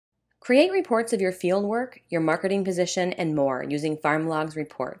Create reports of your fieldwork, your marketing position, and more using FarmLogs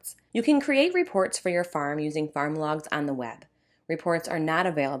reports. You can create reports for your farm using FarmLogs on the web. Reports are not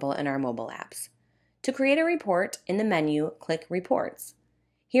available in our mobile apps. To create a report, in the menu, click Reports.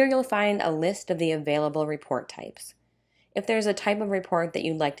 Here you'll find a list of the available report types. If there's a type of report that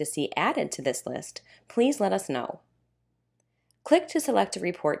you'd like to see added to this list, please let us know. Click to select a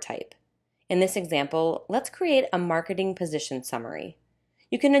report type. In this example, let's create a marketing position summary.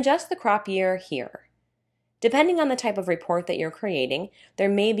 You can adjust the crop year here. Depending on the type of report that you're creating, there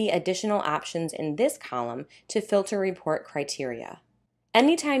may be additional options in this column to filter report criteria.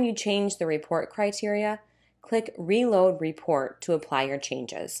 Anytime you change the report criteria, click Reload Report to apply your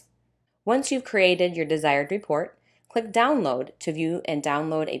changes. Once you've created your desired report, click Download to view and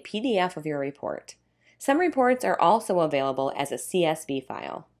download a PDF of your report. Some reports are also available as a CSV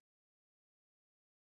file.